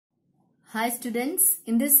Hi students,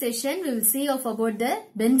 in this session we will see about the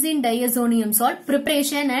benzene diazonium salt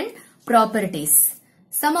preparation and properties.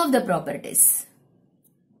 Some of the properties.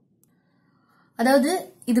 அதாவது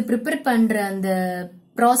இது prepare பண்ற அந்த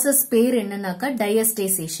process பேர் என்னன்னாக்கா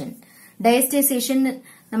diastization. Diastization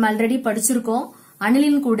நம்ம already படிச்சிருக்கோம்.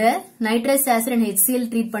 Aniline கூட nitrous acid and HCl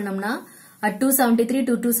treat பண்ணோம்னா at 273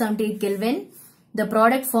 to 278 Kelvin the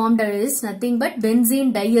product formed is nothing but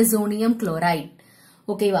benzene diazonium chloride.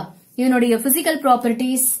 ஓகேவா? இதனுடைய physical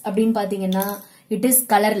properties அப்படினு பாத்தீங்கன்னா it is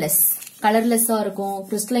colorless-ஆ இருக்கும்,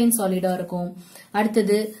 crystalline solid-ஆ இருக்கும்.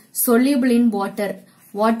 அடுத்தது soluble in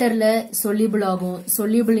waterல soluble ஆகும்,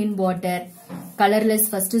 soluble in water, colorless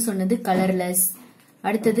first சொன்னது colorless.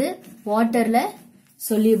 அடுத்தது waterல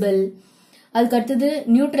soluble. அதுக்கு அடுத்தது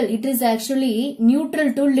neutral, it is actually neutral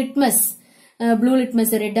to litmus. Blue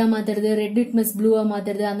litmus ரெட்டா மாத்துறது, ரெட் லிட்மஸ் ப்ளூவா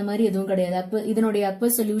மாத்துறது அந்த மாதிரி எதுவும் கிடையாது. இதனுடைய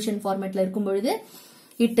aqueous solution formatல இருக்கும் பொழுது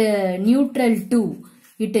it neutral to,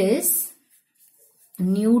 it is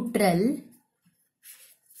neutral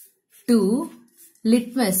to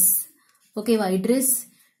litmus. ஓகேவா? it is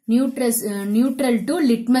neutral to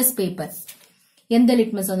litmus paper. எந்த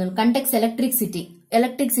லிட்மஸ் வந்தாலும் conducts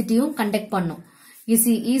electricityயும் conduct பண்ணும்.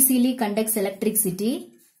 easily conducts electricity,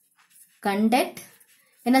 conduct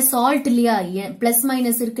என்ன salt இல்லையா, plus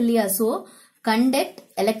minus இருக்கு இல்லையா, so conduct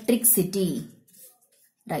electricity,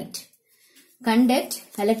 right? conduct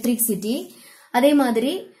electricity. அதே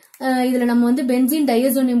மாதிரி இதுல நம்ம வந்து benzene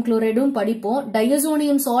diazonium chlorideம் படிப்போம்.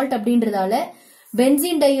 diazonium salt அப்படின்றதால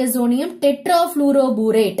benzene diazonium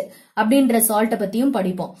tetrafluoroborate அப்படின்ற salt பத்தியும்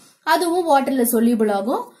படிப்போம். அதுவும் வாட்டர்ல soluble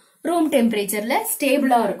ஆகும், room temperatureல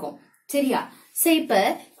ஸ்டேபிளா இருக்கும். சரியா? சோ இப்ப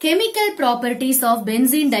chemical properties of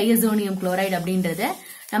benzene diazonium chloride அப்படின்றத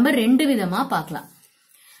நம்ம ரெண்டு விதமா பார்க்கலாம்.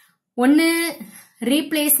 ஒன்னு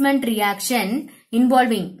replacement reaction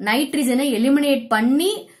involving நைட்ரஜனை எலிமினேட்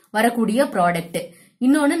பண்ணி வரக்கூடிய ப்ராடக்ட்,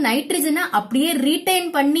 இன்னொன்னு நைட்ரஜனை அப்படியே ரீடைன்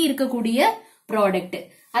பண்ணி இருக்கக்கூடிய ப்ராடக்ட்.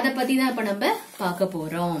 அத பத்தி தான் இப்ப நம்ம பார்க்க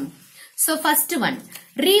போறோம். So first one,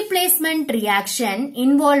 replacement reaction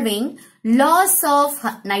involving loss of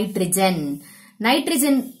nitrogen.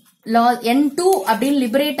 Nitrogen N2 அப்படின்னு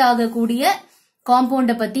லிபரேட் ஆகக்கூடிய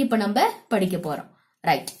காம்பவுண்ட பத்தி இப்ப நம்ம படிக்க போறோம்.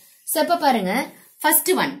 ரைட். சோ இப்ப பாருங்க,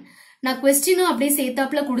 ஃபர்ஸ்ட் ஒன் நான் கொஸ்டினும் அப்படியே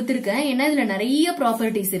சேர்த்தாப்புல கொடுத்திருக்கேன். ஏன்னா இதுல நிறைய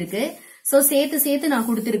ப்ராப்பர்ட்டிஸ் இருக்கு. சோ சேர்த்து நான்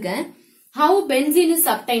கொடுத்திருக்கேன். how benzene is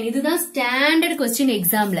obtained, இதுதான் ஸ்டாண்டர்ட் கொஸ்டின்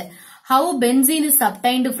எக்ஸாம்ல. how benzene is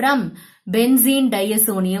obtained from benzene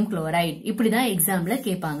diazonium chloride, இப்படிதான் எக்ஸாம்ல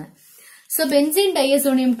கேட்பாங்க. சோ benzene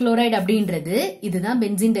diazonium chloride அப்படின்றது இதுதான்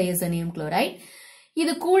benzene diazonium chloride.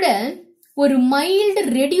 இது கூட ஒரு மைல்டு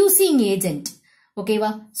ரெடியூசிங் ஏஜென்ட்.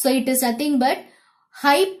 ஓகேவா? So it is nothing but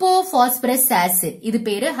hypophosphorus acid. இது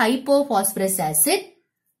பேரு hypophosphorus acid.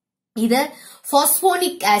 இத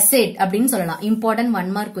phosphonic acid அப்படின்னு சொல்லலாம். important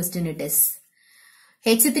 1 mark question it is.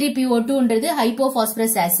 H3PO2ன்றது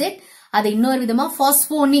hypophosphorus acid. அது இன்னொரு விதமா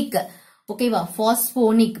phosphonic. ஓகேவா?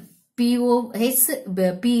 phosphonic PHOS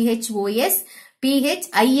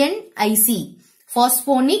PHINIC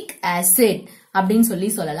phosphonic acid அப்படின்னு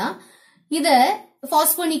சொல்லலாம். இத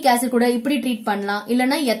பாஸ்போனிக் ஆசிட் கூட இப்படி ட்ரீட் பண்ணலாம்,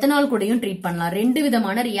 இல்லனா எத்தனால் கூடயும் ட்ரீட் பண்ணலாம். ரெண்டு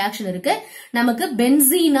விதமான ரியாக்ஷன் இருக்கு நமக்கு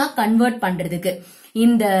பென்சீனா கன்வெர்ட் பண்றதுக்கு.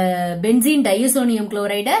 இந்த பென்சீன் டயசோனியம்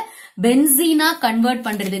குளோரைட பென்சீனா கன்வெர்ட்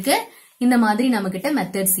பண்றதுக்கு இந்த மாதிரி நம்ம கிட்ட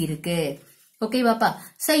மெத்தட்ஸ் இருக்கு. ஓகேவாப்பா?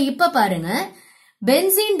 சோ இப்ப பாருங்க,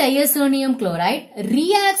 benzene diazonium chloride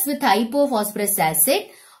reacts with hypophosphorus acid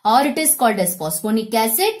or it is called as phosphonic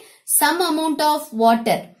acid, some amount of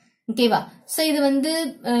water. ஓகேவா? சோ இது வந்து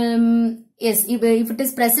yes, if it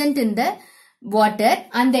is present in the water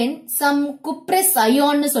and then some cuprous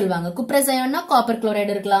ion னு சொல்வாங்க. cuprous ion னா copper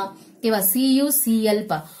chloride இருக்கலாம். ஓகேவா? CuCl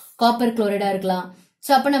பா copper chloride இருக்கலாம்.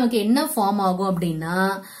 சோ அப்ப நமக்கு என்ன ஃபார்ம் ஆகும் அப்படின்னா,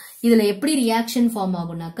 இதுல எப்படி ரியாக்ஷன் ஃபார்ம்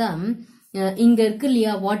ஆகும்னாக்கா, இங்க இருக்கு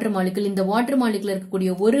இல்லையா வாட்டர் மாலிகுல், இந்த வாட்டர் மாலிகுல் இருக்கக்கூடிய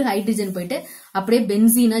ஒரு ஹைட்ரஜன் போயிட்டு அப்படியே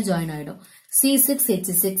பென்சீனா ஜாயின் ஆயிடும்.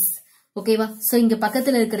 C6H6. ஓகேவா? சோ இங்க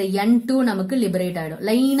பக்கத்துல இருக்கிற N2 நமக்கு லிபரேட் ஆயிடும்.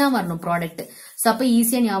 லைனா வரணும் ப்ராடக்ட். சோ அப்ப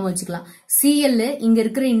ஈஸியா ஞாபகம் வச்சுக்கலாம். Cl இங்க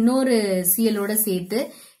இருக்கிற இன்னொரு Cl ஓட சேர்த்து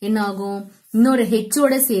என்ன ஆகும், இன்னொரு H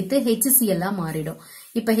ஓட சேர்த்து HCl மாறிடும்.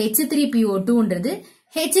 இப்ப H3PO2ன்றது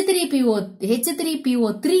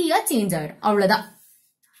H3PO3 சேஞ்ச் ஆயிடும். அவ்வளவுதான்.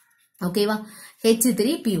 ஓகேவா?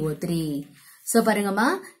 H3PO3. சோ பாருங்கம்மா,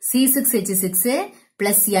 C6H6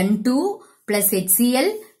 plus N2 plus HCl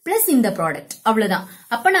plus இந்த ப்ராடக்ட். அவ்வளவுதான்.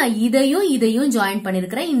 அப்ப நான் இதையும் ஜாயின்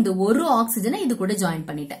பண்ணிருக்கிறேன். இந்த ஒரு ஆக்சிஜனை இது கூட ஜாயின்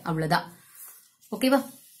பண்ணிட்டேன். அவ்வளவுதான். ஓகேவா?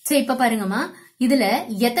 சரி இப்ப பாருங்கம்மா, இதுல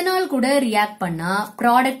எத்தனால் கூட ரியாக்ட் பண்ணா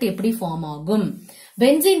ப்ராடக்ட் எப்படி ஃபார்ம் ஆகும்?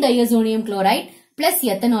 பென்சீன் டயசோனியம் குளோரைட் பிளஸ்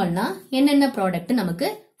எத்தனால்னா என்னென்ன ப்ராடக்ட் நமக்கு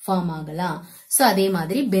ஃபார்ம் ஆகலாம்? சோ அதே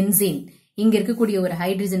மாதிரி பென்சீன் இங்க இருக்கக்கூடிய ஒரு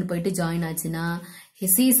ஹைட்ரஜன் போயிட்டு ஜாயின் ஆச்சுன்னா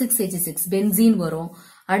C6H6 பென்சீன் வரும்.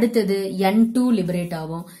 அடுத்தது N2 லிபரேட்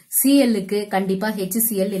ஆகும். Clக்கு கண்டிப்பா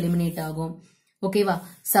HCl எலிமினேட் ஆகும். ஓகேவா?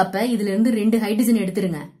 அப்ப இதுல இருந்து 2 ஹைட்ரஜன்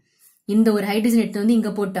எடுத்துருங்க. இந்த ஒரு ஹைட்ரஜன் எடுத்து வந்து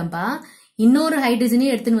இங்க போட்டேன்ப்பா. இன்னொரு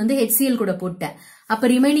ஹைட்ரஜனையும் எடுத்துன்னு வந்து HCl கூட போட்டேன். அப்ப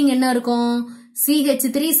ரிமைனிங் என்ன இருக்கும்?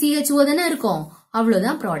 CH3CHO தானே இருக்கும்.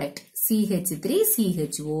 அவ்வளவுதான் product.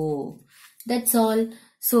 CH3CHO. That's all.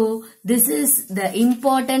 So this is the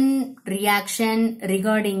important reaction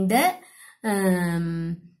regarding the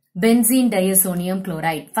benzene diazonium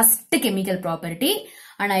chloride. First chemical property.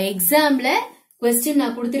 ஆனா எக்ஸாம்ல question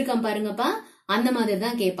நான் கொடுத்திருக்கேன் பாருங்கப்பா. அந்த மாதிரி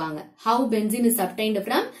தான் கேட்பாங்க. How benzene is obtained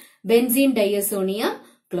from benzene diazonium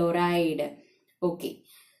chloride. Okay.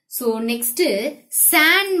 So next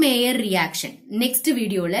Sandmeyer reaction. Next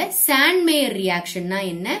videoல Sandmeyer reaction na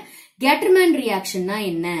என்ன, Gattermann reaction na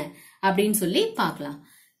என்ன அப்படினு சொல்லி பார்க்கலாம்.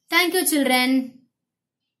 Thank you children.